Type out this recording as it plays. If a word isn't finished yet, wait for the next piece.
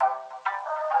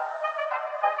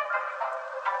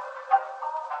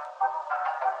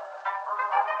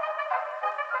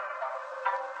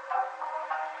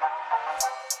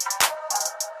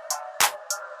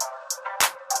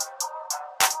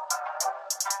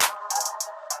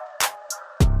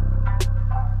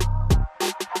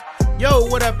Yo,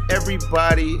 what up,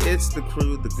 everybody? It's the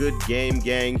crew, the Good Game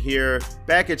Gang here,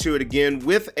 back at you again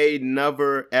with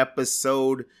another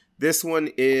episode. This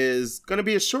one is going to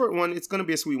be a short one. It's going to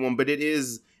be a sweet one, but it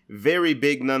is very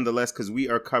big nonetheless because we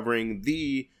are covering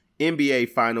the NBA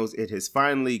Finals. It has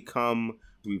finally come.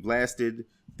 We've lasted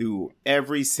through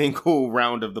every single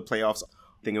round of the playoffs,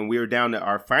 and we are down to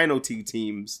our final two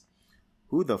teams.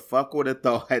 Who the fuck would have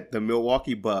thought the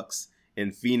Milwaukee Bucks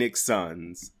and Phoenix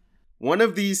Suns? One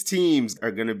of these teams are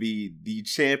going to be the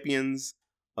champions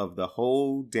of the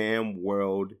whole damn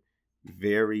world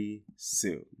very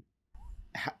soon.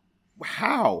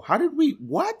 How? How did we?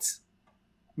 What?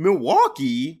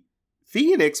 Milwaukee?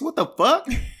 Phoenix? What the fuck?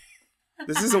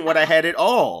 This isn't what I had at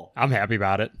all. I'm happy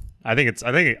about it. I think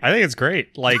it's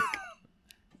great. Like,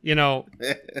 you know,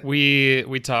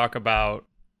 we talk about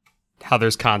how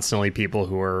there's constantly people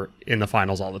who are in the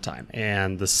finals all the time,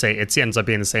 and it ends up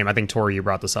being the same. I think Tori, you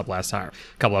brought this up last time,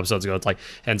 a couple episodes ago. It's like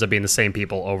ends up being the same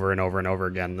people over and over and over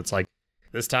again. It's like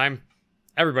this time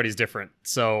everybody's different,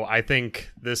 so I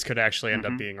think this could actually end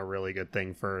up being a really good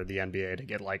thing for the NBA to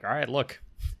get like, all right, look,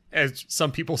 as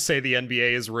some people say the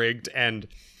NBA is rigged, and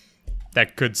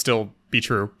that could still be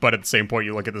true, but at the same point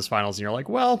you look at this finals and you're like,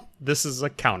 well, this is a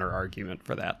counter argument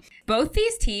for that. Both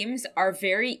these teams are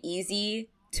very easy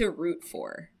to root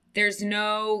for. There's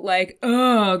no like,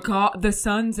 oh god, the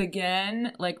Suns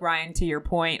again, like Ryan, to your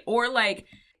point, or like,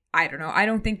 I don't know, I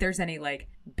don't think there's any like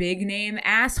big name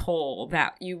asshole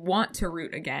that you want to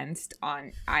root against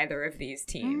on either of these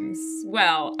teams.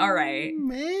 Well, all right,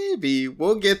 maybe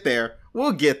we'll get there.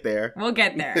 We'll get there.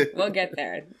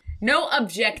 No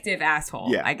objective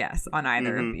asshole, I guess, on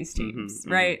either of these teams,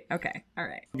 right? Okay, all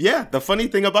right. Yeah, the funny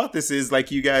thing about this is, like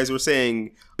you guys were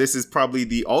saying, this is probably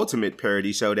the ultimate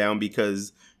parody showdown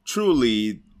because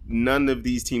truly none of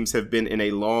these teams have been in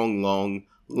a long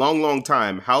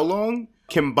time. How long?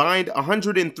 Combined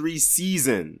 103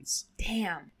 seasons.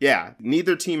 Damn. Yeah,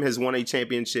 neither team has won a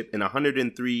championship in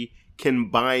 103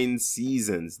 combined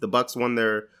seasons. The Bucks won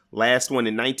their last one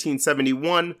in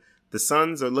 1971. The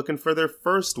Suns are looking for their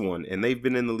first one, and they've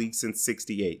been in the league since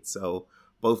 '68. So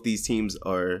both these teams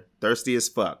are thirsty as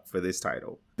fuck for this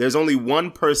title. There's only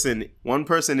one person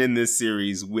in this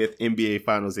series with NBA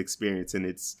Finals experience, and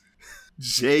it's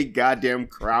Jay goddamn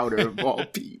Crowder of all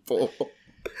people.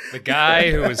 The guy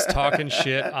who was talking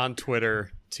shit on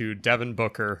Twitter to Devin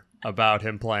Booker about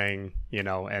him playing, you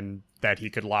know, and that he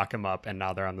could lock him up, and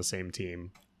now they're on the same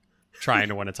team, trying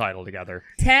to win a title together.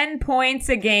 10 points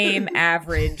a game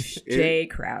average, Jay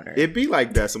Crowder. It'd be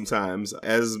like that sometimes.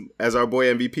 As our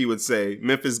boy MVP would say,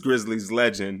 Memphis Grizzlies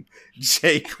legend,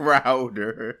 Jay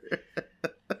Crowder.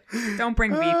 Don't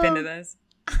bring Veep into this.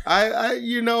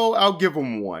 I'll give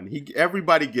him one.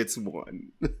 Everybody gets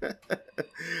one.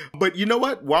 But you know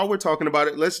what? While we're talking about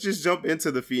it, let's just jump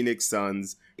into the Phoenix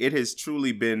Suns. It has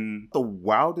truly been the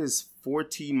wildest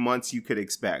 14 months you could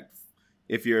expect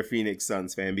if you're a Phoenix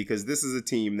Suns fan, because this is a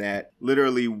team that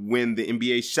literally, when the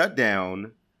NBA shut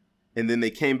down and then they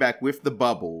came back with the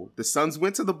bubble, the Suns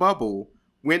went to the bubble,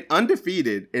 went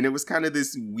undefeated, and it was kind of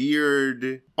this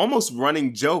weird, almost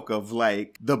running joke of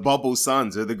like, the bubble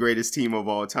Suns are the greatest team of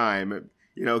all time.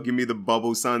 You know, give me the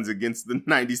bubble Suns against the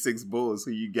 96 Bulls,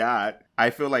 who you got. I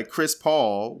feel like Chris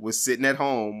Paul was sitting at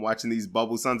home watching these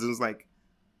bubble Suns and was like,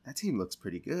 that team looks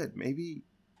pretty good. Maybe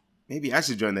I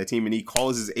should join that team. And he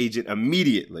calls his agent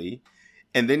immediately.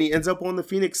 And then he ends up on the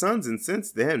Phoenix Suns. And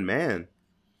since then, man,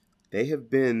 they have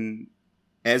been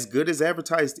as good as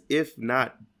advertised, if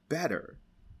not better,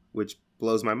 which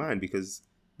blows my mind because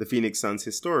the Phoenix Suns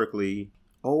historically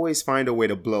always find a way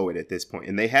to blow it at this point.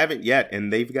 And they haven't yet.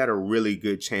 And they've got a really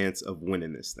good chance of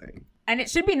winning this thing. And it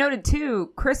should be noted,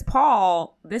 too, Chris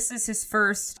Paul, this is his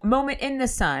first moment in the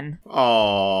sun.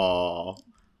 Aww.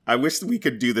 I wish we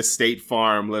could do the State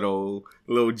Farm little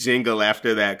jingle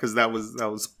after that, because that was.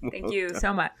 Thank you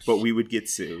so much. But we would get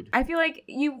sued. I feel like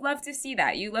you love to see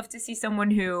that. You love to see someone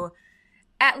who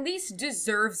at least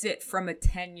deserves it from a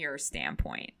tenure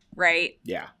standpoint, right?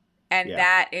 Yeah. And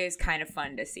that is kind of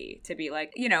fun to see, to be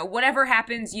like, you know, whatever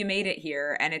happens, you made it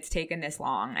here and it's taken this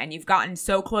long and you've gotten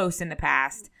so close in the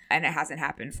past and it hasn't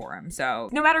happened for him. So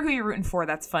no matter who you're rooting for,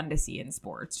 that's fun to see in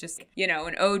sports. Just, you know,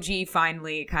 an OG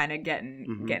finally kind of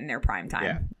getting their prime time.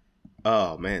 Yeah.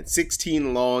 Oh, man.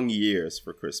 16 long years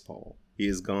for Chris Paul. He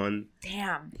has gone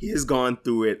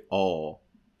through it all.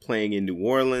 Playing in New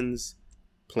Orleans,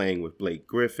 playing with Blake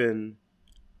Griffin,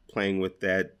 playing with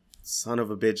that son of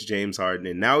a bitch James Harden,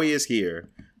 and now he is here,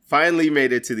 finally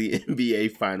made it to the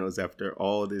NBA Finals after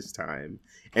all this time.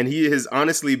 And he has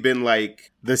honestly been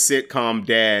like the sitcom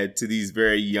dad to these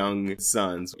very young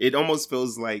sons. It almost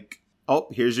feels like, oh,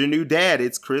 here's your new dad.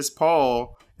 It's Chris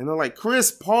Paul. And they're like,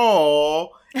 Chris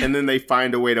Paul. And then they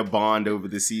find a way to bond over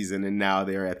the season, and now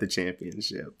they're at the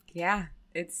championship. Yeah,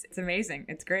 it's amazing.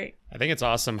 It's great. I think it's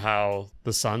awesome how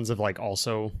the Suns have like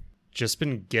also just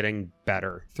been getting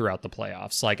better throughout the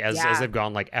playoffs. Like as they've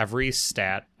gone, like every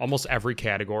stat, almost every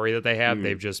category that they have,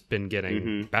 they've just been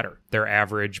getting better. Their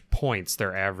average points,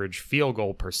 their average field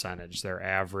goal percentage, their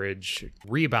average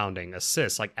rebounding,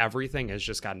 assists, like everything has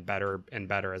just gotten better and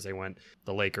better as they went.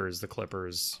 The Lakers, the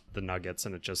Clippers, the Nuggets,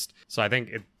 and so I think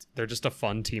they're just a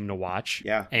fun team to watch.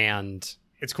 Yeah. And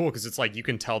it's cool because it's like you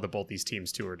can tell that both these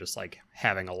teams too are just like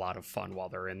having a lot of fun while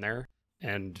they're in there,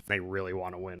 and they really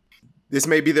want to win. This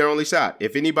may be their only shot.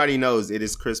 If anybody knows, it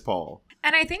is Chris Paul.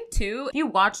 And I think, too, if you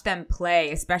watch them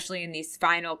play, especially in these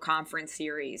final conference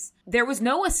series, there was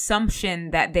no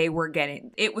assumption that they were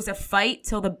getting. It was a fight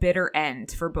till the bitter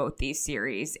end for both these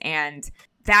series. And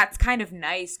that's kind of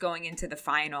nice going into the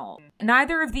final.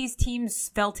 Neither of these teams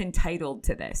felt entitled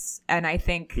to this. And I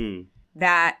think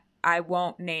that I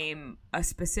won't name a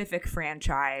specific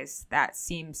franchise that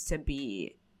seems to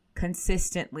be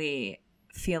consistently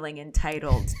feeling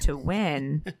entitled to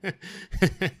win.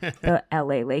 The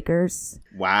LA Lakers.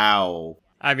 Wow.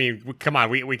 I mean, come on,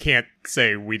 we can't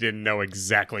say we didn't know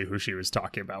exactly who she was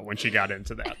talking about when she got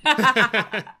into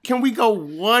that. Can we go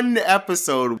one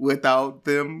episode without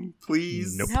them,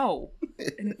 please? Nope.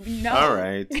 No. All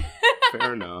right.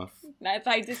 Fair enough. That's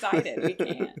how I decided. We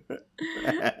can't.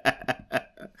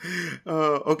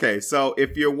 Okay, so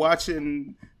if you're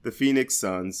watching the Phoenix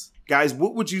Suns, guys,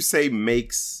 what would you say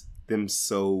makes them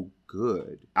so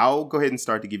good? I'll go ahead and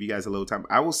start to give you guys a little time.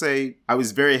 I will say I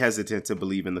was very hesitant to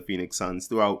believe in the Phoenix Suns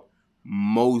throughout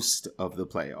most of the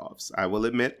playoffs. I will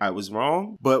admit I was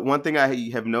wrong, but one thing I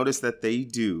have noticed that they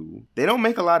don't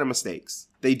make a lot of mistakes.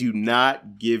 They do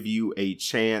not give you a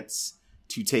chance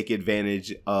to take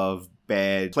advantage of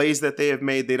bad plays that they have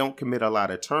made. They don't commit a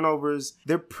lot of turnovers.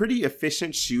 They're pretty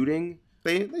efficient shooting.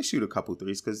 They shoot a couple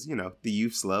threes because, the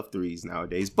youths love threes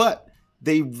nowadays, but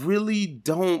they really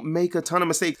don't make a ton of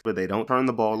mistakes, but they don't turn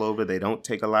the ball over. They don't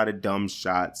take a lot of dumb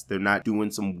shots. They're not doing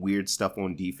some weird stuff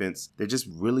on defense. They're just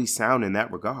really sound in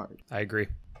that regard. I agree.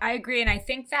 And I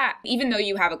think that even though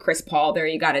you have a Chris Paul there,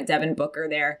 you got a Devin Booker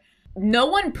there, no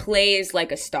one plays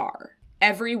like a star.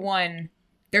 Everyone,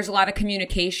 there's a lot of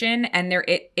communication, and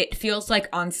it feels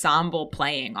like ensemble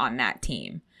playing on that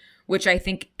team, which I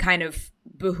think kind of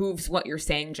behooves what you're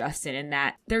saying, Justin, in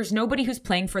that there's nobody who's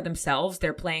playing for themselves.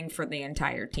 They're playing for the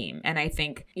entire team. And I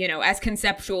think, as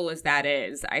conceptual as that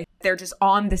is, they're just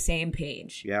on the same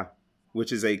page. Yeah,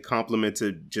 which is a compliment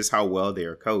to just how well they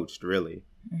are coached, really.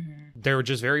 Mm-hmm. They're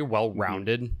just very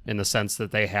well-rounded in the sense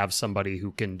that they have somebody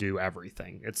who can do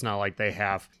everything. It's not like they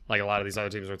have, like a lot of these other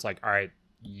teams where it's like, all right,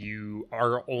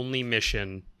 our only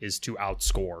mission is to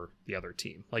outscore the other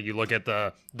team. Like you look at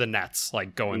the Nets,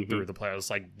 like going through the playoffs,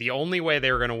 like the only way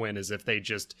they were going to win is if they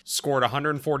just scored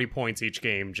 140 points each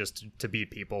game just to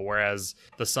beat people. Whereas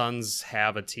the Suns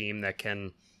have a team that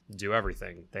can do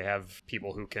everything. They have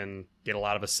people who can get a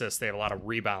lot of assists. They have a lot of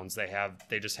rebounds.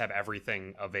 They just have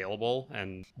everything available.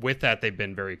 And with that, they've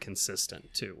been very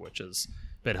consistent too, which has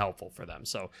been helpful for them.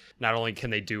 So not only can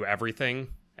they do everything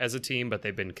as a team, but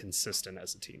they've been consistent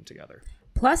as a team together.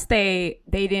 Plus, they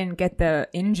didn't get the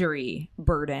injury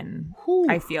burden,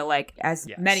 I feel like, as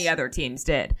many other teams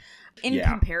did. In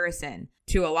comparison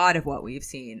to a lot of what we've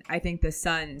seen, I think the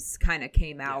Suns kind of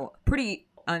came out pretty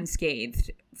unscathed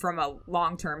from a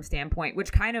long-term standpoint,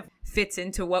 which kind of fits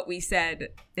into what we said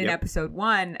in episode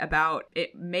 1 about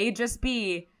it may just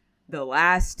be the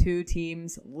last two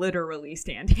teams literally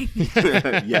standing.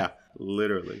 Yeah,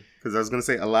 literally. Because I was going to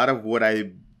say, a lot of what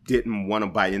I didn't want to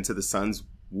buy into the Suns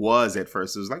was at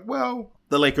first, it was like, well,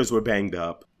 the Lakers were banged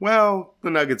up. Well, the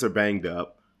Nuggets are banged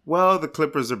up. Well, the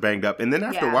Clippers are banged up. And then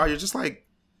after a while, you're just like,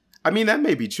 I mean, that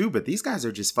may be true, but these guys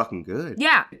are just fucking good.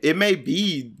 Yeah. It may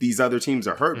be these other teams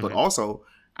are hurt, but also,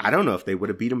 I don't know if they would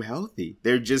have beat them healthy.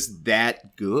 They're just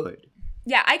that good.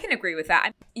 Yeah, I can agree with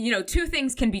that. Two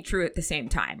things can be true at the same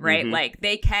time, right? Like,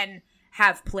 they can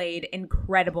have played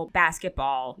incredible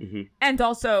basketball and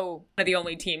also one of the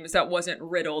only teams that wasn't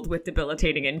riddled with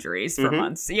debilitating injuries for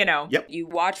months. You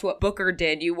watch what Booker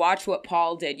did, you watch what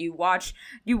Paul did,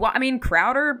 I mean,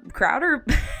 Crowder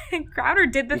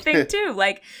did the thing too.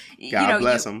 Like, God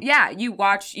bless him. Yeah, you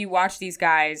watch these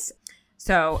guys.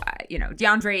 So,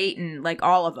 DeAndre Ayton, like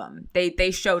all of them,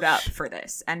 they showed up for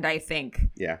this. And I think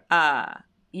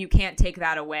you can't take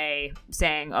that away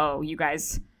saying,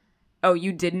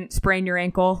 you didn't sprain your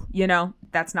ankle.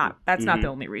 That's not the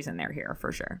only reason they're here,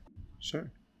 for sure.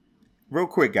 Sure. Real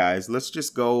quick, guys, let's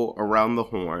just go around the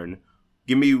horn.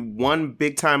 Give me one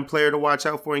big time player to watch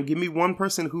out for, and give me one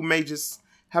person who may just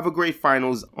have a great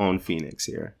finals on Phoenix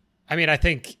here. I mean, I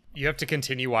think you have to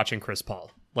continue watching Chris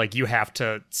Paul. Like, you have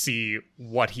to see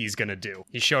what he's going to do.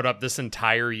 He showed up this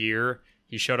entire year.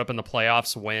 He showed up in the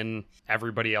playoffs when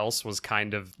everybody else was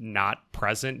kind of not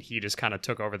present. He just kind of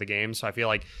took over the game. So I feel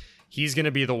like he's going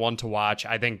to be the one to watch.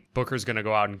 I think Booker's going to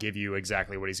go out and give you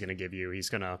exactly what he's going to give you. He's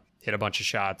going to hit a bunch of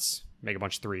shots, make a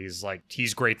bunch of threes. Like,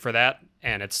 he's great for that,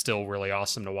 and it's still really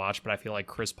awesome to watch. But I feel like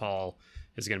Chris Paul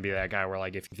is going to be that guy where,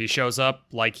 like, if he shows up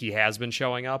like he has been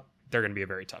showing up, they're going to be a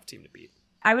very tough team to beat.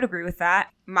 I would agree with that.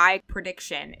 My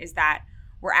prediction is that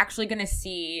we're actually going to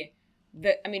see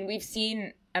we've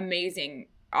seen amazing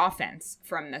offense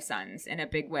from the Suns in a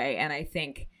big way, and I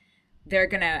think they're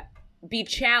going to be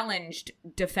challenged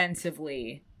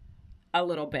defensively a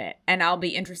little bit, and I'll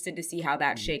be interested to see how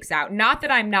that shakes out. Not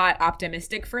that I'm not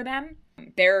optimistic for them.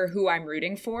 They're who I'm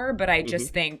rooting for, but I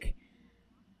just think,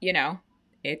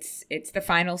 it's the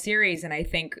final series, and I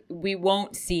think we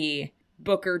won't see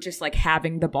Booker just like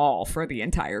having the ball for the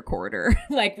entire quarter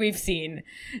like we've seen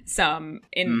some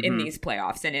in these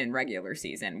playoffs and in regular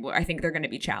season. I think they're going to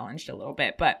be challenged a little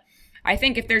bit, but I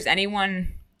think if there's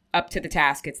anyone up to the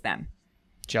task, it's them.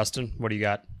 Justin, what do you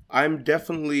got? I'm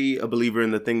definitely a believer in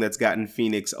the thing that's gotten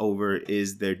Phoenix over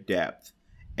is their depth.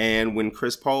 And when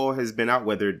Chris Paul has been out,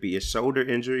 whether it be a shoulder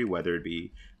injury, whether it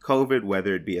be COVID,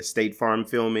 whether it be a State Farm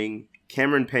filming,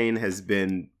 Cameron Payne has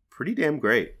been pretty damn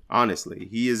great, honestly.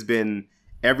 He has been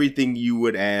everything you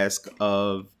would ask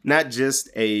of not just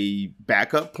a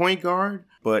backup point guard,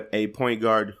 but a point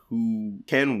guard who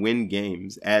can win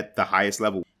games at the highest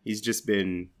level. He's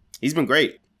been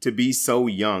great to be so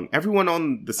young. Everyone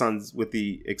on the Suns, with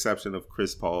the exception of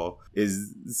Chris Paul,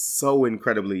 is so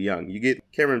incredibly young. You get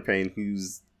Cameron Payne,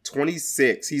 who's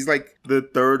 26. He's like the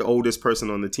third oldest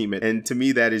person on the team. And to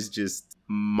me, that is just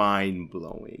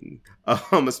mind-blowing.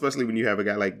 Especially when you have a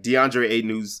guy like DeAndre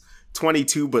Ayton, who's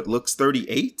 22 but looks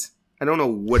 38. I don't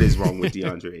know what is wrong with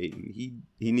DeAndre Ayton.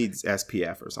 He needs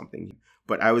SPF or something.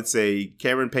 But I would say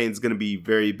Cameron Payne's going to be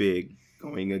very big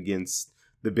going against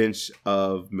the bench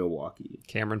of Milwaukee.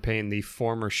 Cameron Payne, the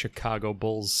former Chicago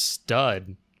Bulls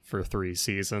stud for 3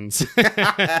 seasons.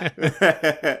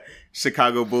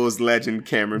 Chicago Bulls legend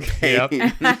Cameron Payne.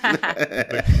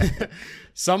 Yep.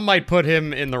 Some might put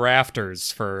him in the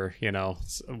rafters for,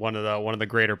 one of the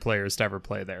greater players to ever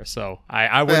play there. So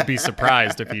I wouldn't be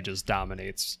surprised if he just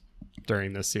dominates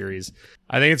during this series.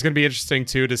 I think it's going to be interesting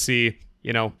too to see,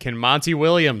 can Monty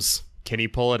Williams, can he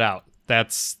pull it out?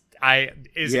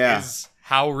 Is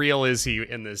how real is he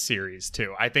in this series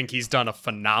too? I think he's done a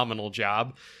phenomenal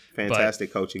job.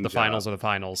 Fantastic coaching. The finals are the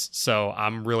finals. So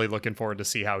I'm really looking forward to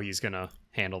see how he's going to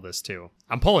handle this too.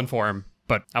 I'm pulling for him,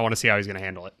 but I want to see how he's going to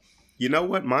handle it. You know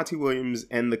what? Monty Williams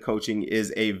and the coaching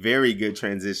is a very good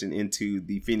transition into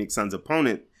the Phoenix Suns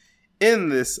opponent in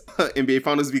this NBA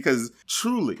Finals, because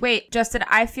truly... Wait, Justin,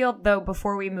 I feel, though,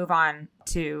 before we move on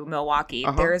to Milwaukee,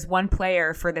 there is one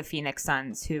player for the Phoenix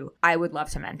Suns who I would love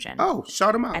to mention. Oh,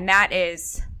 shout him out. And that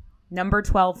is number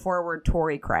 12 forward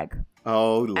Torrey Craig.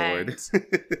 Oh, Lord.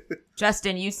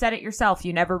 Justin, you said it yourself.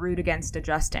 You never root against a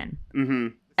Justin. Mm-hmm.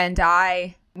 And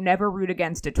I never root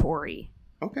against a Torrey.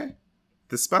 Okay.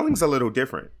 The spelling's a little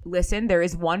different. Listen, there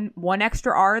is one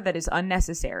extra R that is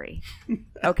unnecessary.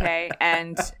 Okay?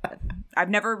 And I've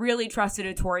never really trusted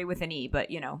a Torrey with an E, but,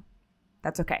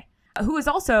 that's okay. Who is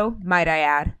also, might I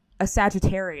add, a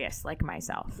Sagittarius like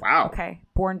myself. Wow. Okay.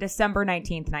 Born December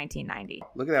 19th, 1990.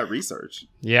 Look at that research.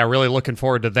 Yeah, really looking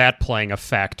forward to that playing a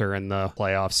factor in the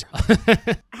playoffs.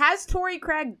 Has Torrey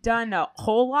Craig done a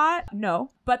whole lot?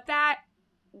 No. But that,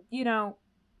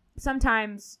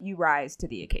 sometimes you rise to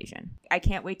the occasion. I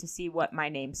can't wait to see what my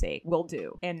namesake will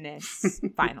do in this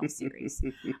final series.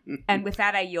 And with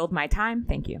that, I yield my time.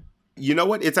 Thank you. You know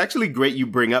what? It's actually great you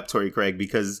bring up Torrey Craig,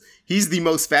 because he's the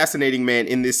most fascinating man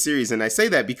in this series. And I say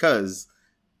that because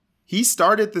he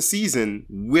started the season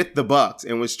with the Bucks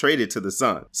and was traded to the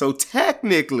Suns. So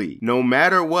technically, no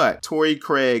matter what, Torrey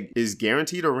Craig is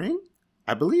guaranteed a ring.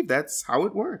 I believe that's how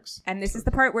it works. And this is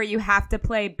the part where you have to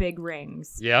play big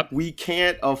rings. Yep. We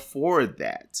can't afford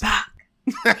that.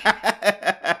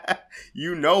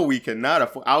 We cannot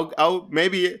afford.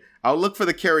 I'll look for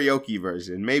the karaoke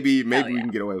version. Maybe we can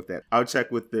get away with that. I'll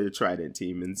check with the Trident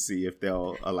team and see if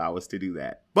they'll allow us to do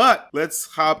that. But let's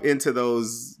hop into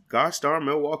those gosh darn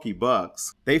Milwaukee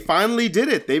Bucks. They finally did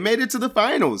it. They made it to the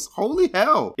finals. Holy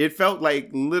hell. It felt like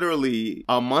literally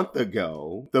a month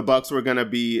ago, the Bucks were going to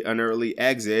be an early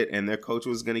exit and their coach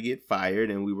was going to get fired.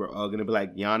 And we were all going to be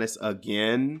like, Giannis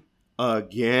again.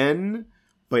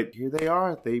 But here they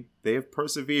are. They have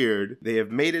persevered. They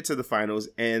have made it to the finals,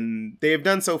 and they have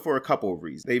done so for a couple of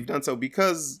reasons. They've done so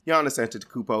because Giannis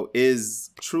Antetokounmpo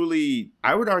is truly,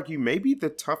 I would argue, maybe the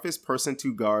toughest person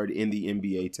to guard in the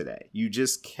NBA today. You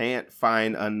just can't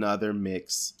find another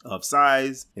mix of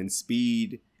size and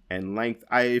speed and length.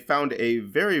 I found a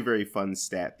very, very fun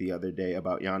stat the other day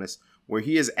about Giannis where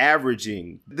he is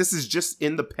averaging, this is just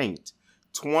in the paint,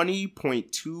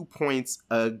 20.2 points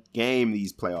a game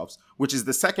these playoffs, which is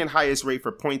the second highest rate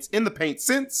for points in the paint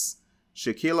since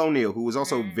Shaquille O'Neal, who was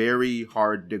also very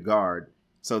hard to guard.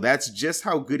 So that's just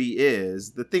how good he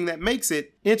is. The thing that makes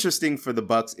it interesting for the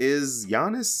Bucks is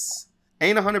Giannis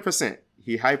ain't 100%.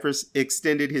 He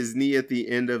hyperextended his knee at the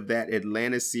end of that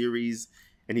Atlanta series,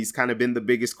 and he's kind of been the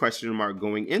biggest question mark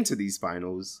going into these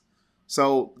finals.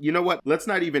 So, you know what? Let's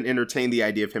not even entertain the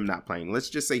idea of him not playing. Let's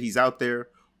just say he's out there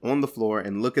on the floor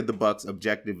and look at the Bucks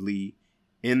objectively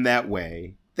in that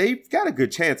way. They've got a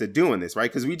good chance at doing this, right?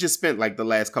 Because we just spent like the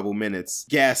last couple minutes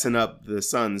gassing up the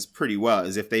Suns pretty well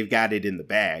as if they've got it in the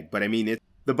bag. But I mean,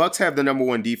 the Bucks have the number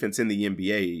one defense in the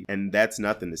NBA, and that's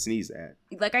nothing to sneeze at.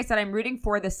 Like I said, I'm rooting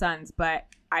for the Suns, but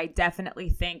I definitely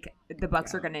think the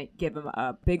Bucks are going to give them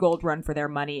a big old run for their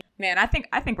money. Man, I think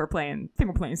we're playing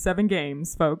 7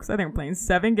 games, folks. I think we're playing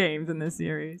 7 games in this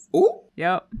series. Ooh.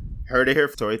 Yep. Heard it here.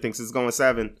 Tori thinks it's going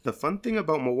 7. The fun thing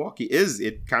about Milwaukee is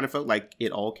it kind of felt like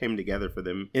it all came together for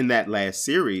them in that last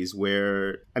series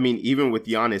where, I mean, even with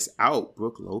Giannis out,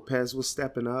 Brook Lopez was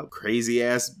stepping up. Crazy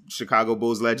ass Chicago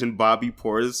Bulls legend Bobby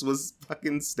Portis was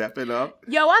fucking stepping up.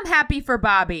 Yo, I'm happy for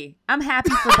Bobby. I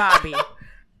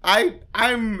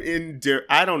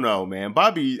don't know, man.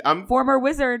 Bobby, I'm former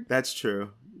Wizard. That's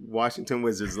true. Washington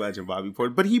Wizards legend Bobby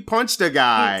Portis, but he punched a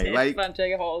guy. He did like punch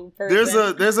a whole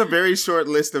person. There's a very short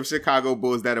list of Chicago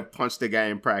Bulls that have punched a guy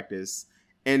in practice,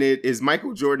 and it is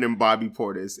Michael Jordan and Bobby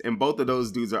Portis, and both of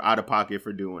those dudes are out of pocket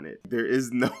for doing it. There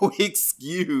is no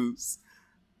excuse.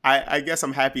 I guess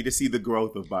I'm happy to see the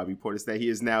growth of Bobby Portis, that he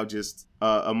is now just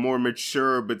a more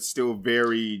mature but still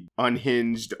very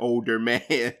unhinged older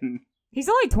man. He's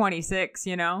only 26,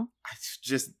 you know?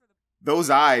 Just those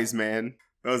eyes, man.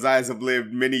 Those eyes have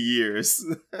lived many years.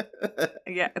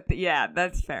 Yeah,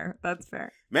 that's fair.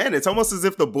 Man, it's almost as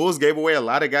if the Bulls gave away a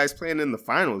lot of guys playing in the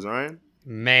finals, Ryan.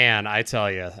 Man, I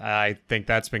tell you, I think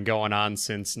that's been going on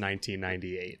since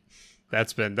 1998.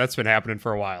 That's been happening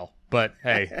for a while. But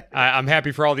hey, I'm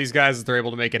happy for all these guys that they're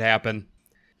able to make it happen.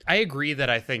 I agree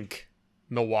that I think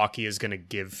Milwaukee is going to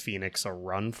give Phoenix a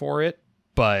run for it,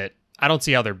 but I don't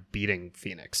see how they're beating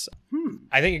Phoenix.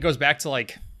 I think it goes back to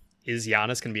like, is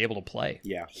Giannis going to be able to play?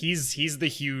 Yeah. He's the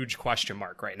huge question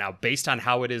mark right now. Based on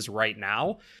how it is right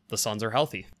now, the Suns are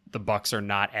healthy. The Bucks are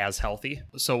not as healthy.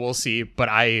 So we'll see. But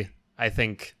I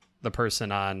think the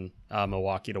person on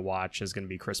Milwaukee to watch is going to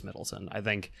be Chris Middleton. I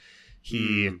think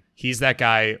he's that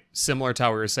guy, similar to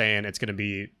how we were saying, it's going to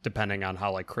be depending on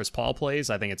how like Chris Paul plays.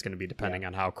 I think it's going to be depending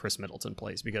on how Chris Middleton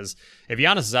plays, because if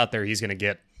Giannis is out there, he's going to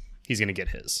get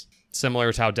his.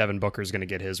 Similar to how Devin Booker is going to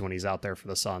get his when he's out there for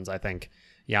the Suns. I think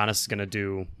Giannis is going to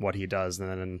do what he does,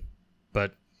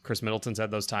 but Chris Middleton's had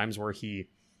those times where he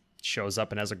shows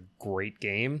up and has a great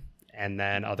game, and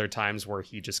then other times where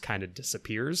he just kind of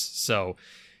disappears. So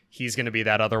he's going to be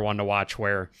that other one to watch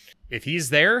where if he's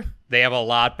there, they have a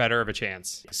lot better of a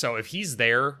chance. So if he's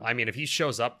there, I mean, if he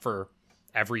shows up for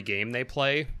every game they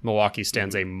play, Milwaukee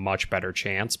stands a much better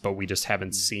chance, but we just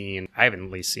haven't I haven't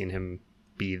at least seen him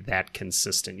be that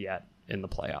consistent yet in the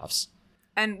playoffs.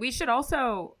 And we should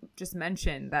also just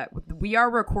mention that we are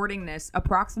recording this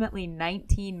approximately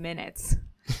 19 minutes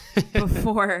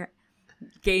before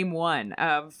game 1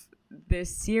 of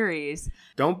this series.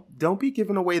 Don't be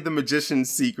giving away the magician's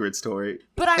secrets, Tori.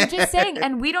 But I'm just saying,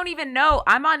 and we don't even know.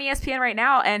 I'm on ESPN right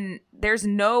now, and there's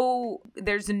nothing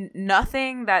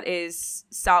that is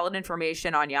solid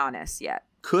information on Giannis yet.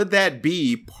 Could that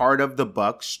be part of the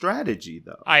Bucks' strategy,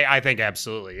 though? I think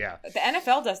absolutely, yeah. The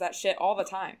NFL does that shit all the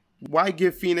time. Why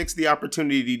give Phoenix the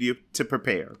opportunity to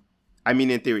prepare? I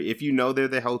mean, in theory, if you know they're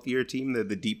the healthier team, they're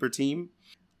the deeper team,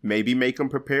 maybe make them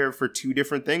prepare for 2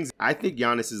 different things. I think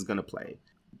Giannis is going to play.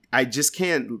 I just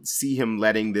can't see him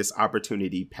letting this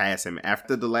opportunity pass him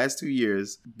after the last 2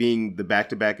 years being the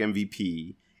back-to-back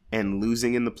MVP and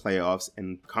losing in the playoffs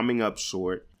and coming up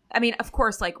short. I mean, of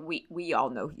course, like we all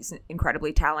know he's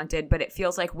incredibly talented, but it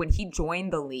feels like when he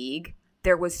joined the league,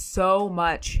 there was so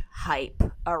much hype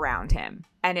around him.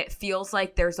 And it feels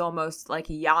like there's almost like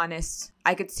Giannis.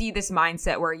 I could see this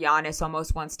mindset where Giannis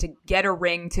almost wants to get a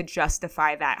ring to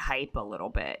justify that hype a little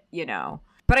bit, you know.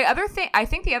 But I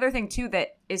think the other thing too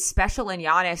that is special in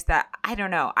Giannis that I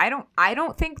don't know, I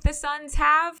don't think the Suns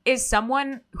have is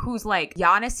someone who's like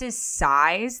Giannis's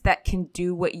size that can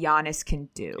do what Giannis can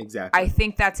do. Exactly. I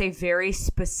think that's a very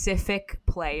specific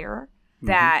player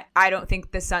that I don't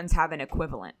think the Suns have an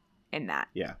equivalent in that.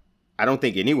 Yeah. I don't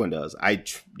think anyone does. I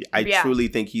truly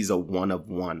think he's a one of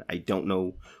one. I don't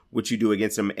know what you do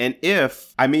against him. And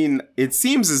it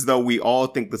seems as though we all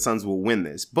think the Suns will win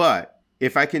this, but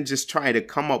if I can just try to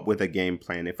come up with a game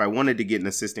plan, if I wanted to get an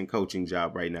assistant coaching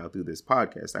job right now through this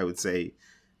podcast, I would say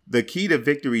the key to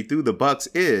victory through the Bucks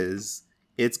is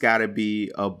it's got to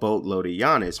be a boatload of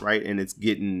Giannis, right? And it's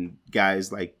getting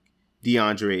guys like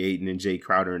DeAndre Ayton and Jay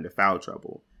Crowder into foul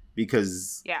trouble.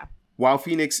 Because while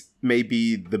Phoenix may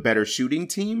be the better shooting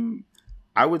team,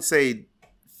 I would say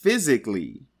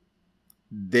physically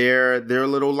they're a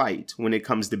little light when it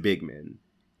comes to big men.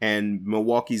 And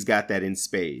Milwaukee's got that in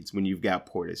spades when you've got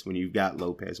Portis, when you've got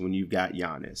Lopez, when you've got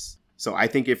Giannis. So I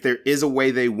think if there is a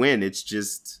way they win, it's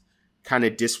just kind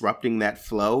of disrupting that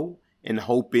flow and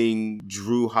hoping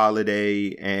Drew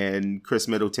Holiday and Chris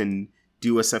Middleton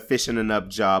do a sufficient enough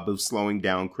job of slowing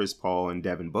down Chris Paul and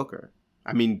Devin Booker.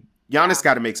 I mean, Giannis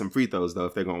got to make some free throws, though,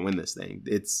 if they're going to win this thing.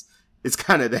 It's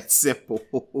kind of that simple.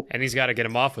 And he's got to get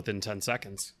him off within 10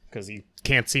 seconds because he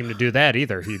can't seem to do that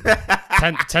either.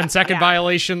 10-second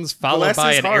violations followed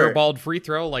by an airballed free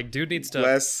throw. Like, dude needs to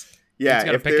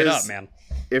pick it up, man.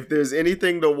 If there's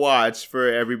anything to watch for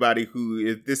everybody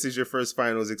if this is your first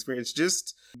finals experience,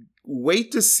 just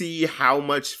wait to see how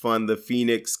much fun the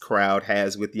Phoenix crowd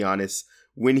has with Giannis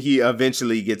when he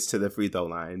eventually gets to the free throw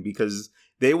line, because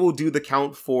they will do the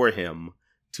count for him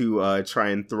to try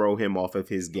and throw him off of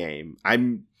his game.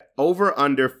 I'm over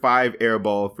under 5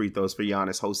 airball free throws for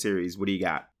Giannis whole series. What do you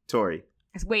got, Tori?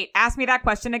 Wait, ask me that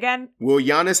question again. Will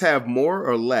Giannis have more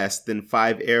or less than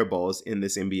 5 airballs in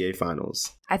this NBA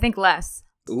Finals? I think less.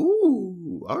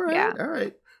 Ooh, all right, Yeah. All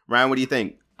right. Ryan, what do you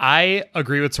think? I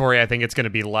agree with Tori. I think it's going to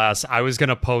be less. I was going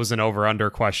to pose an over-under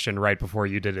question right before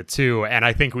you did it too, and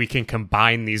I think we can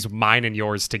combine these, mine and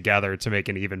yours, together to make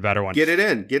an even better one. Get it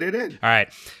in. All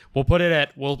right, we'll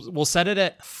set it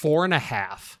at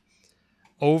 4.5.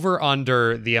 Over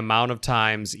under the amount of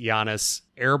times Giannis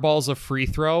airballs a free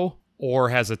throw or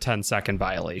has a 10-second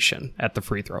violation at the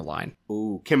free throw line.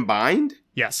 Ooh, combined?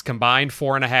 Yes, combined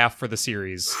 4.5 for the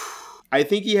series. I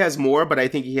think he has more, but I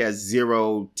think he has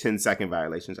 0 10-second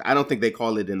violations. I don't think they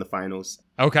call it in the finals.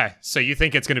 Okay, so you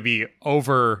think it's going to be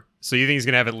over, so you think he's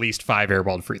going to have at least 5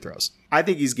 airballed free throws? I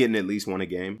think he's getting at least one a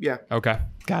game. Yeah. Okay,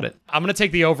 got it. I'm going to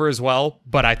take the over as well,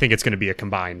 but I think it's going to be a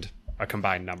combined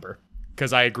number.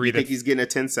 Because I agree I think he's getting a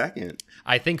 10-second.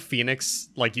 I think Phoenix,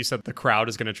 like you said, the crowd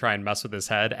is going to try and mess with his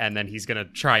head, and then he's going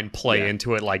to try and play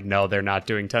into it like, no, they're not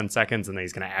doing 10 seconds, and then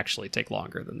he's going to actually take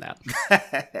longer than that.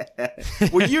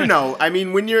 Well, I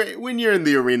mean, when you're in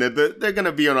the arena, they're going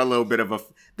to be on a little bit of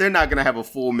they're not going to have a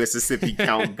full Mississippi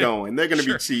count going. They're going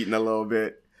to be cheating a little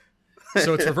bit.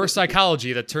 So it's reverse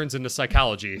psychology that turns into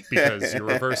psychology because you're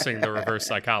reversing the reverse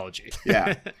psychology.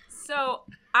 Yeah. So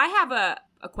I have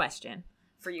a question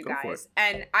for you Go guys.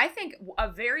 And I think a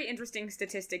very interesting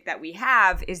statistic that we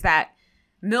have is that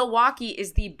Milwaukee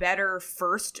is the better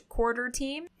first quarter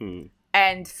team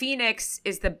and Phoenix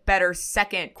is the better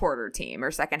second quarter team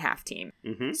or second half team.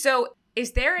 Mm-hmm. So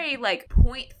is there a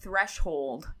point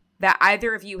threshold that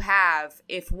either of you have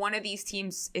if one of these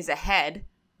teams is ahead,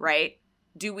 right?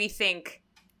 Do we think,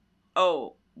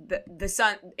 the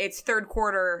Sun, it's third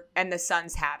quarter and the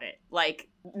Suns have it? Like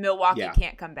Milwaukee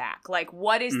can't come back. Like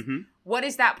what is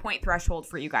that point threshold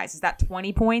for you guys? Is that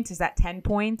 20 points? Is that 10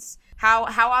 points? How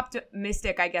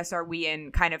optimistic, I guess, are we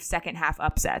in kind of second half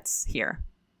upsets here?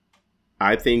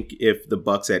 I think if the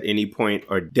Bucks at any point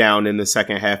are down in the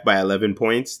second half by 11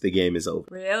 points, the game is over.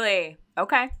 Really?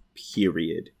 Okay.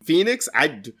 Period. Phoenix,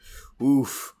 I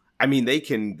mean, they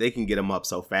can get them up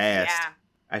so fast. Yeah.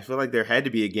 I feel like there had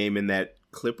to be a game in that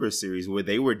Clippers series where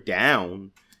they were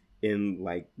down in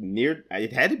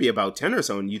it had to be about 10 or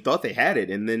so, and you thought they had it,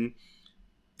 and then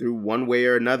through one way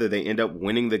or another they end up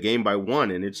winning the game by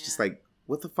 1, and it's just like,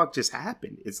 what the fuck just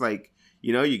happened? It's like,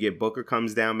 you get Booker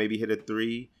comes down, maybe hit a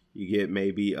 3, you get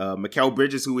maybe Mikal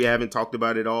Bridges, who we haven't talked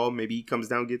about at all, maybe he comes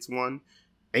down, gets 1,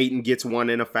 Ayton gets 1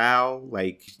 in a foul.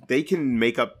 Like, they can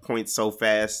make up points so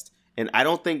fast. And I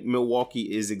don't think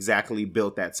Milwaukee is exactly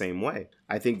built that same way.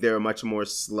 I think they're a much more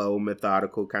slow,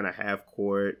 methodical, kind of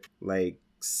half-court,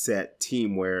 set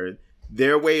team where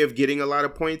their way of getting a lot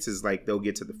of points is they'll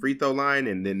get to the free throw line,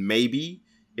 and then maybe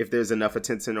if there's enough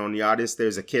attention on Giannis,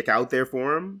 there's a kick out there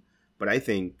for him. But I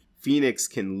think Phoenix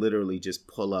can literally just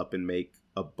pull up and make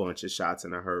a bunch of shots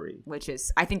in a hurry. Which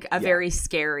is, I think, a very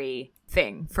scary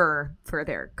thing for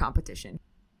their competition.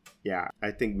 Yeah,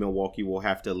 I think Milwaukee will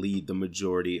have to lead the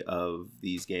majority of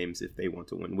these games if they want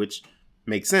to win, which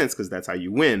makes sense because that's how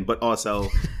you win. But also,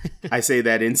 I say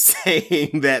that in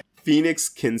saying that Phoenix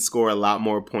can score a lot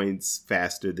more points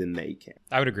faster than they can.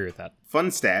 I would agree with that. Fun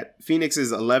stat, Phoenix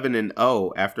is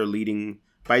 11-0 after leading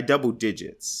by double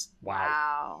digits.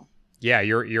 Wow. Yeah,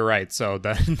 you're right. So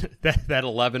that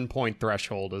 11 point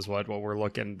threshold is what we're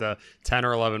looking, the 10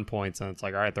 or 11 points, and it's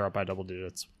like, all right, they're up by double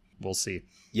digits. We'll see.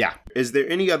 Yeah. Is there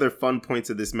any other fun points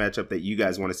of this matchup that you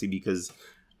guys want to see? Because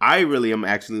I really am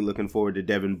actually looking forward to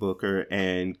Devin Booker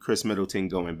and Chris Middleton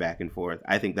going back and forth.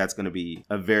 I think that's going to be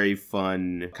a very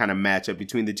fun kind of matchup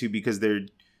between the two because they're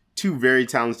two very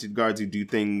talented guards who do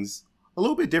things a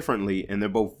little bit differently, and they're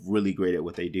both really great at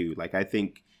what they do. Like, I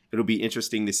think it'll be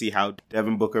interesting to see how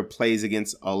Devin Booker plays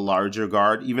against a larger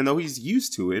guard, even though he's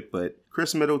used to it. But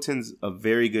Chris Middleton's a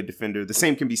very good defender. The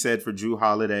same can be said for Jrue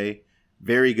Holiday.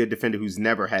 Very good defender who's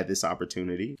never had this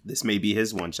opportunity. This may be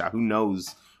his one shot. Who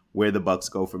knows where the Bucks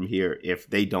go from here if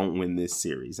they don't win this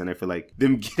series. And I feel like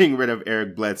them getting rid of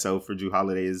Eric Bledsoe for Jrue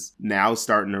Holiday is now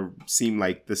starting to seem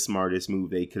like the smartest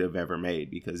move they could have ever made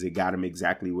because it got him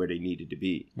exactly where they needed to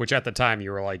be. Which at the time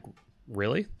you were like,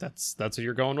 really? That's what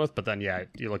you're going with? But then, yeah,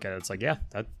 you look at it, it's like, yeah,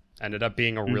 that ended up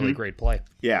being a really great play.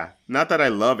 Yeah. Not that I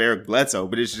love Eric Bledsoe,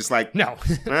 but it's just like, no.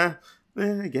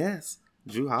 I guess.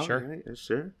 Jrue Holiday,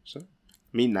 Sure. Sure.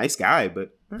 I mean, nice guy,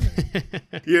 but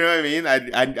you know what I mean?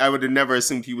 I would have never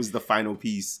assumed he was the final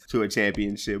piece to a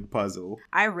championship puzzle.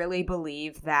 I really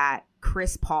believe that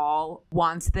Chris Paul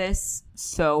wants this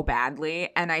so badly,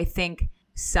 and I think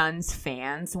Suns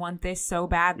fans want this so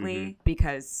badly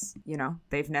because, you know,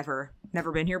 they've never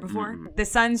been here before. The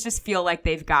Suns just feel like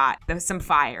they've got some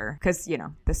fire because, you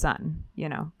know, the sun, you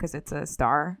know, because it's a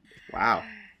star. Wow.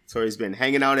 Tori's been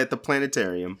hanging out at the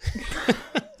planetarium.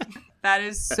 That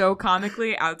is so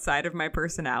comically outside of my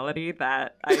personality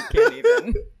that I can't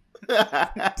even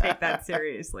take that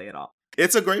seriously at all.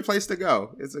 It's a great place to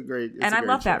go. And I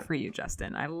love that for you,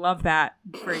 Justin. I love that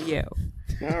for you.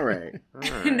 All right.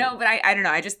 No, but I don't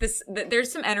know. I just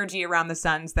there's some energy around the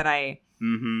Suns that I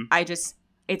just,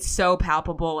 it's so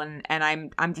palpable, and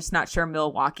I'm just not sure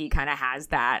Milwaukee kind of has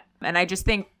that. And I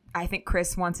think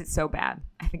Chris wants it so bad.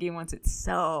 I think he wants it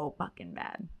so fucking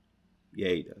bad. Yeah,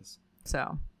 he does.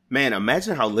 So. Man,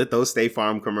 imagine how lit those State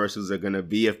Farm commercials are going to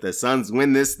be if the Suns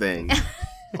win this thing.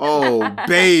 Oh,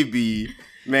 baby.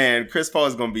 Man, Chris Paul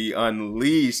is going to be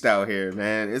unleashed out here,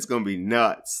 man. It's going to be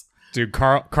nuts. Dude,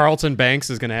 Carlton Banks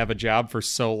is going to have a job for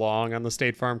so long on the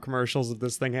State Farm commercials if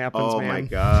this thing happens, man. Oh, my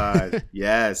God.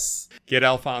 Yes. Get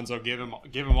Alfonso. Give him all.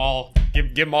 Give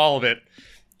him all of it.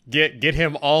 Get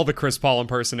him all the Chris Paul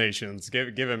impersonations.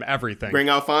 Give him everything. Bring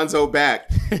Alfonso back.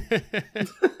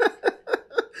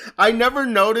 I never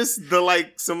noticed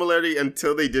the similarity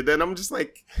until they did that. And I'm just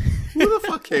like, who the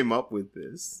fuck came up with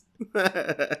this?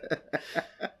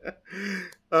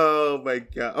 Oh my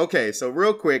God. Okay, so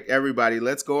real quick, everybody,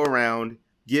 let's go around.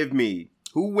 Give me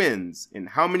who wins in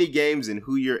how many games and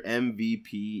who your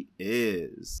MVP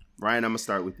is. Ryan, I'm gonna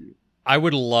start with you. I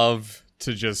would love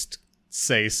to just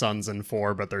say Suns in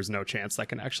 4, but there's no chance that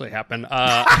can actually happen.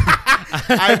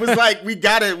 I was like, we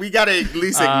gotta at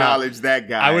least acknowledge that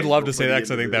guy. I would love to say that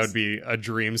because I think that would be a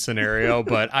dream scenario,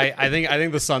 but I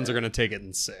think the Suns are going to take it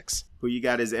in 6. Who you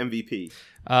got as MVP?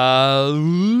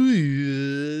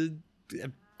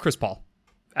 Chris Paul.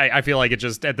 I feel like it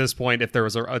just, at this point, if there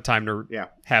was a time to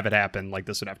have it happen,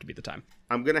 this would have to be the time.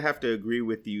 I'm going to have to agree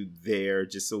with you there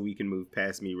just so we can move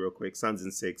past me real quick. Suns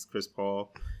in 6, Chris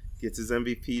Paul gets his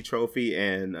MVP trophy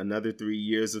and another 3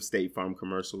 years of State Farm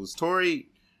commercials. Tori,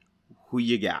 who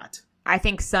you got? I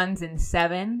think Suns in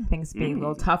 7. I think it's being a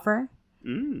little tougher.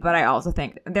 But I also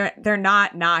think they're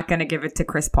not going to give it to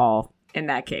Chris Paul in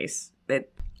that case.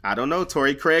 I don't know.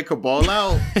 Torrey Craig could ball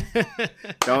out.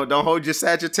 Don't hold your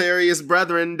Sagittarius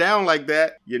brethren down like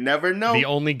that. You never know. The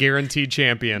only guaranteed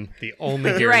champion.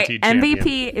 Champion.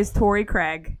 MVP is Torrey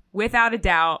Craig. Without a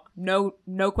doubt. No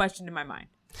question in my mind.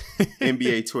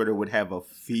 NBA Twitter would have a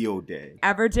field day.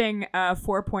 Averaging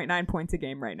 4.9 points a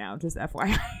game right now, just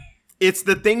FYI. It's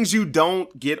the things you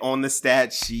don't get on the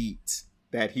stat sheet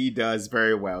that he does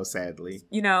very well, sadly.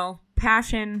 You know,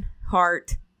 passion,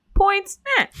 heart, points,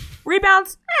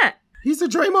 rebounds, He's a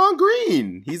Draymond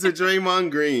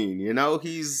Green. You know,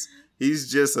 he's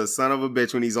just a son of a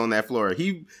bitch when he's on that floor.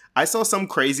 I saw some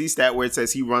crazy stat where it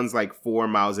says he runs 4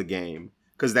 miles a game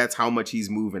because that's how much he's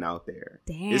moving out there.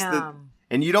 Damn.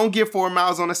 And you don't get 4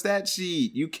 miles on a stat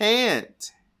sheet. You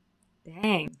can't.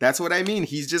 Dang. That's what I mean.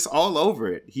 He's just all over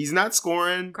it. He's not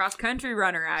scoring. Cross country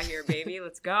runner out here, baby.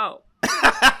 Let's go.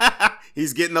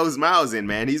 He's getting those miles in,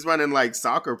 man. He's running like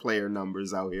soccer player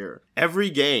numbers out here. Every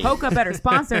game. Hoka better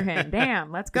sponsor him.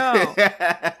 Damn, let's go.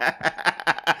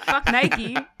 Fuck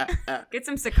Nike. Get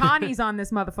some Sakanis on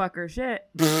this motherfucker. Shit.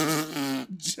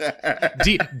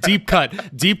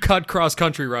 deep cut cross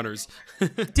country runners.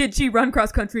 Did she run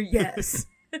cross country? Yes.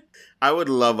 I would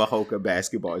love a Hoka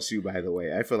basketball shoe, by the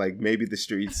way. I feel like maybe the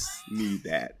streets need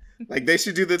that. Like they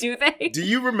should do the. Do they? Do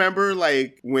you remember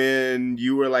like when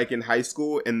you were like in high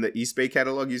school and the East Bay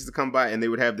catalog used to come by and they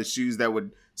would have the shoes that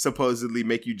would supposedly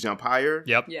make you jump higher?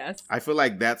 Yep. Yes. I feel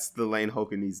like that's the lane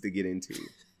Hoka needs to get into.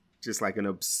 Just like an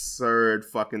absurd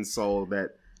fucking sole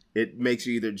that it makes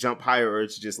you either jump higher or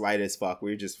it's just light as fuck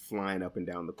where you're just flying up and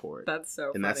down the court. That's so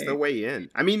And funny. that's the way in.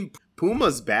 I mean,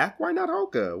 Puma's back. Why not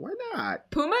Hoka? Why not?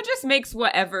 Puma just makes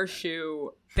whatever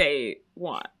shoe they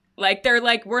want. Like, they're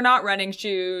like, we're not running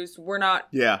shoes. We're not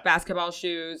Yeah. basketball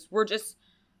shoes. We're just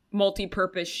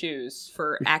multi-purpose shoes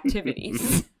for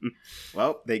activities.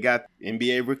 Well, they got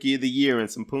NBA Rookie of the Year and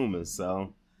some Pumas,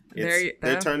 so they're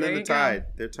turning the tide.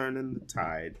 They're turning the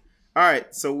tide. All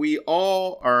right, so we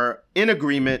all are in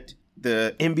agreement.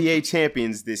 The NBA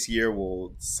champions this year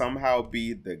will somehow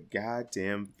be the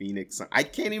goddamn Phoenix Suns. I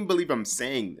can't even believe I'm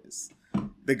saying this.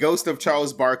 The ghost of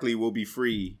Charles Barkley will be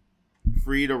free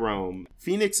to roam.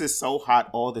 Phoenix is so hot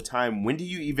all the time. When do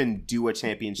you even do a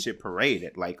championship parade?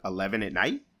 At like 11 at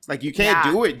night? Like you can't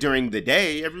do it during the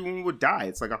day. Everyone would die.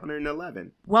 It's like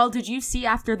 111. Well, did you see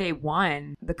after they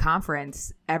won the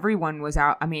conference, everyone was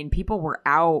out. I mean, people were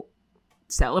out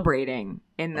celebrating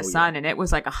in the sun, and it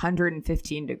was like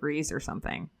 115 degrees or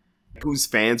something. Whose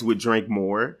fans would drink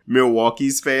more?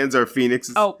 Milwaukee's fans or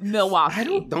Phoenix's? Oh,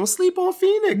 Milwaukee. Don't sleep on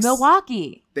Phoenix.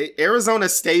 Milwaukee. Arizona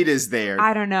State is there.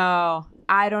 I don't know.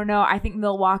 I think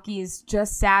Milwaukee is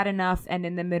just sad enough and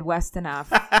in the Midwest enough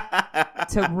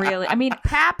to really. I mean,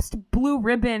 Pabst Blue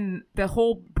Ribbon, the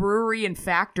whole brewery and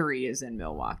factory is in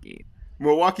Milwaukee.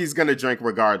 Milwaukee's gonna drink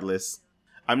regardless.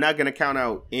 I'm not gonna count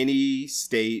out any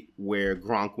state where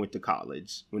Gronk went to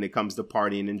college when it comes to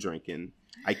partying and drinking.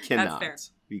 I cannot. That's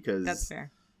fair. Because that's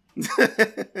fair.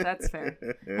 That's fair.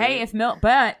 Hey,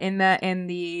 but in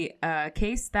the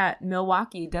case that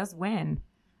Milwaukee does win,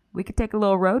 we could take a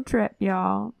little road trip,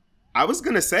 y'all. I was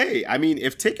gonna say, I mean,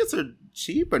 if tickets are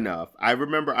cheap enough, I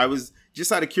remember I was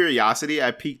just out of curiosity,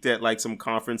 I peeked at like some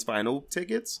conference final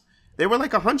tickets. They were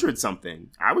like 100 something.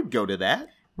 I would go to that.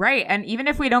 Right, and even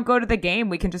if we don't go to the game,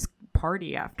 we can just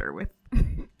party after with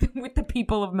with the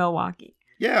people of Milwaukee.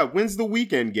 Yeah, when's the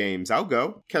weekend games? I'll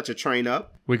go. Catch a train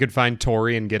up. We could find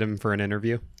Tori and get him for an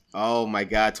interview. Oh my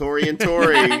God, Tori and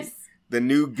Tori. Yes. The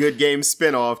new Good Game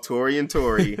spinoff, Tori and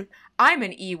Tori. I'm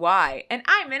an EY, and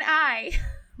I'm an I.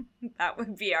 That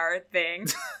would be our thing.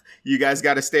 You guys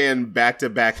got to stand back to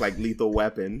back like Lethal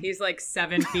Weapon. He's like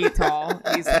 7 feet tall.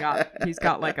 He's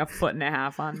got like a foot and a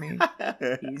half on me.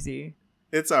 Easy.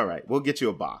 It's all right. We'll get you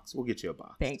a box.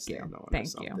 Thank you. Thank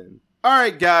you. All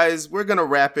right, guys, we're going to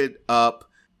wrap it up.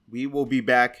 We will be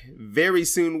back very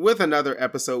soon with another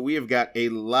episode. We have got a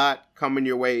lot coming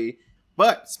your way,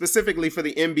 but specifically for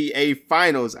the NBA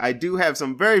Finals, I do have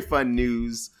some very fun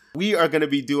news. We are going to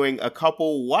be doing a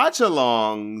couple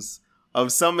watch-alongs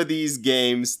of some of these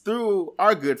games through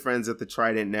our good friends at the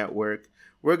Trident Network.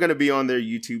 We're going to be on their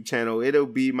YouTube channel. It'll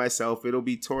be myself, it'll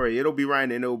be Tori, it'll be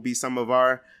Ryan, and it'll be some of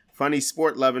our funny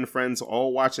sport-loving friends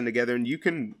all watching together. And you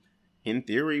can, in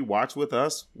theory, watch with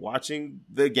us watching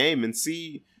the game and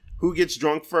see who gets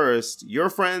drunk first, your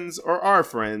friends or our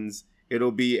friends.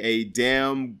 It'll be a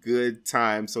damn good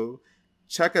time. So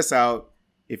check us out.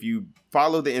 If you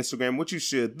follow the Instagram, which you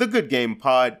should, The Good Game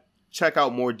Pod, check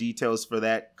out more details for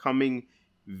that coming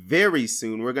very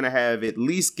soon. We're going to have at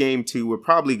least game 2. We're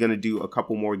probably going to do a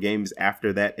couple more games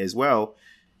after that as well,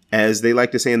 as they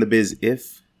like to say in the biz,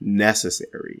 if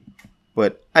necessary.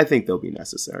 But I think they'll be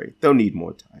necessary. They'll need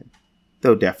more time.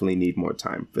 They'll definitely need more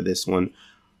time for this one.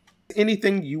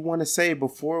 Anything you want to say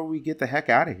before we get the heck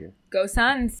out of here? Go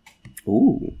Suns.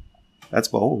 Ooh, that's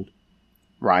bold.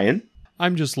 Ryan?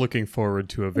 I'm just looking forward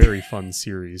to a very fun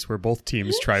series where both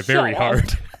teams try very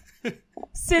hard.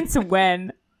 Since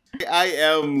when? I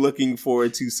am looking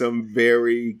forward to some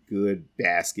very good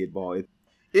basketball.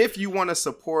 If you want to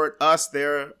support us,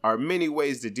 there are many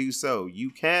ways to do so.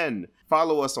 You can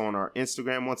follow us on our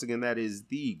Instagram. Once again, that is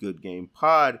The Good Game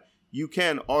Pod. You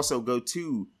can also go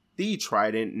to the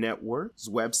Trident Network's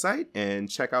website and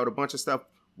check out a bunch of stuff.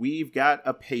 We've got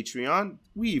a Patreon.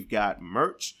 We've got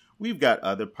merch. We've got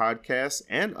other podcasts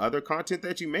and other content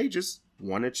that you may just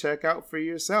want to check out for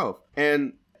yourself.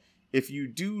 And if you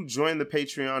do join the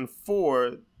Patreon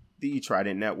for the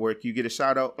Trident Network. You get a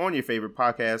shout out on your favorite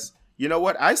podcast. You know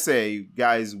what? I say,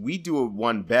 guys, we do it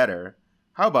one better.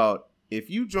 How about if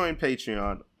you join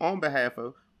Patreon on behalf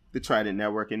of the Trident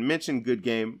Network and mention Good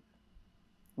Game?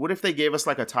 What if they gave us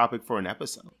like a topic for an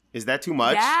episode? Is that too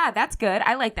much? Yeah, that's good.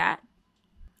 I like that.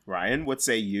 Ryan, what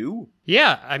say you?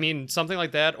 Yeah, I mean, something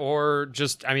like that. Or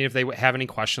just, I mean, if they have any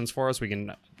questions for us, we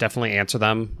can definitely answer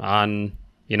them on,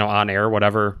 on air,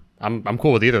 whatever. I'm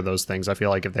cool with either of those things. I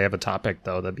feel like if they have a topic,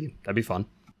 though, that'd be fun.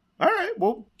 All right,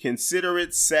 well, consider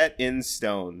it set in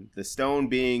stone. The stone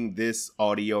being this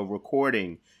audio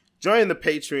recording. Join the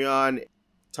Patreon.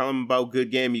 Tell them about Good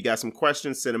Game. You got some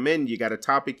questions, send them in. You got a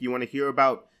topic you want to hear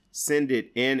about, send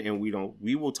it in, and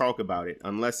we will talk about it.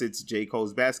 Unless it's J.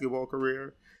 Cole's basketball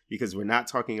career, because we're not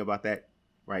talking about that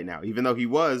right now. Even though he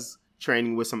was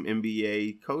training with some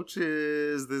NBA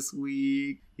coaches this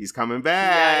week. He's coming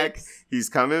back. Yikes. He's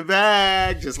coming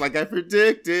back, just like I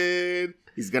predicted.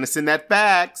 He's going to send that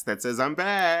fax that says I'm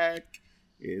back.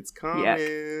 It's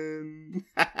coming.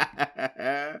 All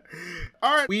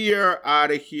right, we are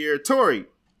out of here. Tori,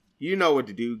 you know what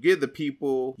to do. Give the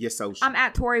people your social. I'm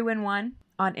at ToriWin1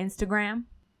 on Instagram.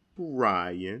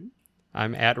 Ryan.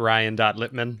 I'm at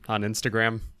Ryan.Littman on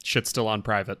Instagram. Shit's still on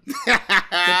private. Good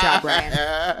job,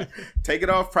 Ryan. Take it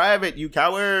off private, you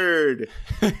coward.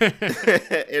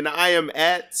 And I am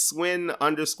at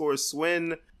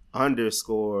Swin_Swin_.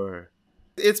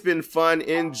 It's been fun.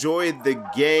 Enjoy the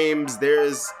games.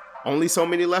 There's only so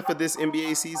many left of this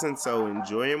NBA season, so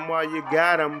enjoy them while you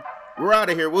got them. We're out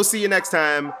of here. We'll see you next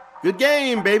time. Good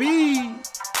game, baby.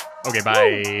 Okay,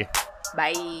 bye. Woo.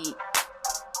 Bye.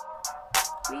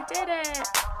 We did it.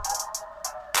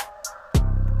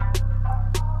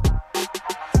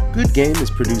 Good Game is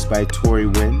produced by Tori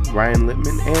Wynn, Ryan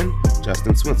Littman, and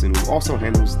Justin Swinson, who also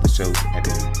handles the show's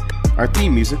editing. Our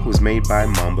theme music was made by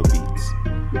Mamba Beats.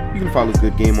 You can follow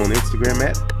Good Game on Instagram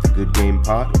at The Good Game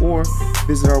Pod, or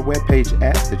visit our webpage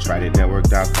at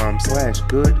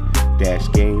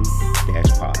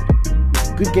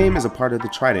thetridentnetwork.com/good-game-pod. Good Game is a part of the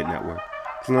Trident Network.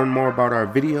 To learn more about our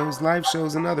videos, live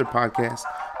shows, and other podcasts,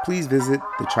 please visit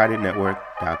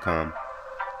thetridentnetwork.com.